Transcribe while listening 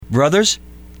Brothers,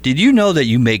 did you know that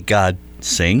you make God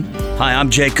sing? Hi, I'm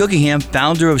Jay Cookingham,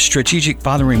 founder of Strategic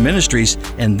Fathering Ministries,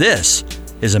 and this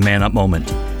is a Man Up Moment.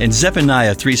 In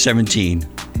Zephaniah 3:17,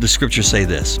 the scriptures say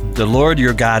this: "The Lord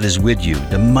your God is with you,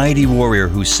 the mighty warrior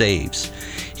who saves.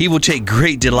 He will take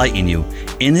great delight in you.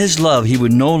 In his love he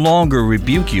would no longer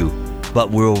rebuke you,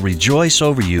 but will rejoice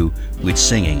over you with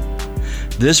singing."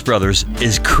 This, brothers,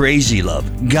 is crazy love.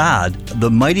 God, the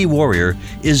mighty warrior,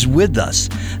 is with us.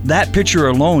 That picture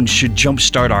alone should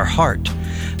jumpstart our heart.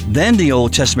 Then the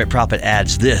Old Testament prophet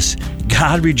adds this: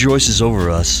 God rejoices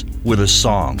over us with a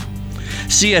song.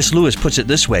 C.S. Lewis puts it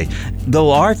this way: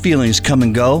 though our feelings come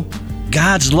and go,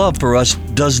 God's love for us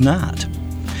does not.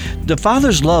 The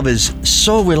Father's love is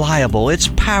so reliable, it's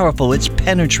powerful, it's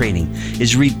penetrating,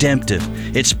 it's redemptive,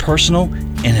 it's personal,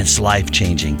 and it's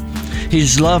life-changing.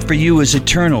 His love for you is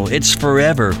eternal, it's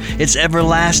forever, it's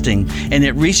everlasting, and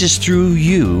it reaches through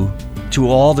you to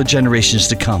all the generations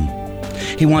to come.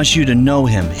 He wants you to know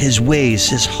Him, His ways,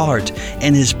 His heart,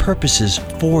 and His purposes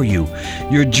for you.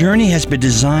 Your journey has been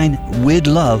designed with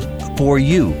love for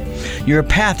you. Your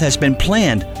path has been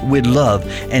planned with love,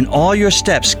 and all your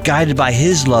steps guided by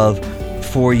His love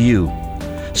for you.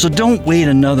 So don't wait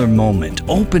another moment.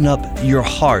 Open up your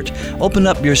heart, open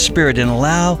up your spirit, and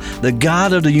allow the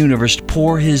God of the universe to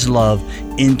pour His love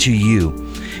into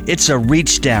you. It's a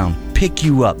reach down, pick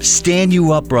you up, stand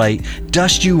you upright,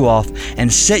 dust you off,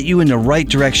 and set you in the right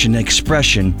direction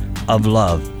expression of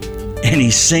love. And He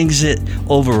sings it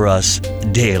over us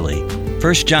daily.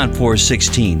 1 John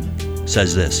 4:16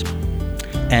 says this: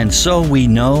 "And so we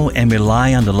know and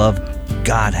rely on the love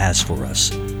God has for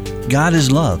us. God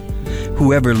is love.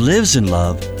 Whoever lives in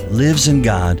love lives in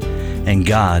God, and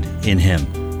God in him."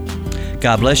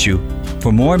 God bless you.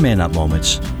 For more Man Up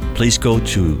Moments, please go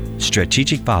to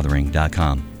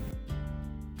strategicfathering.com.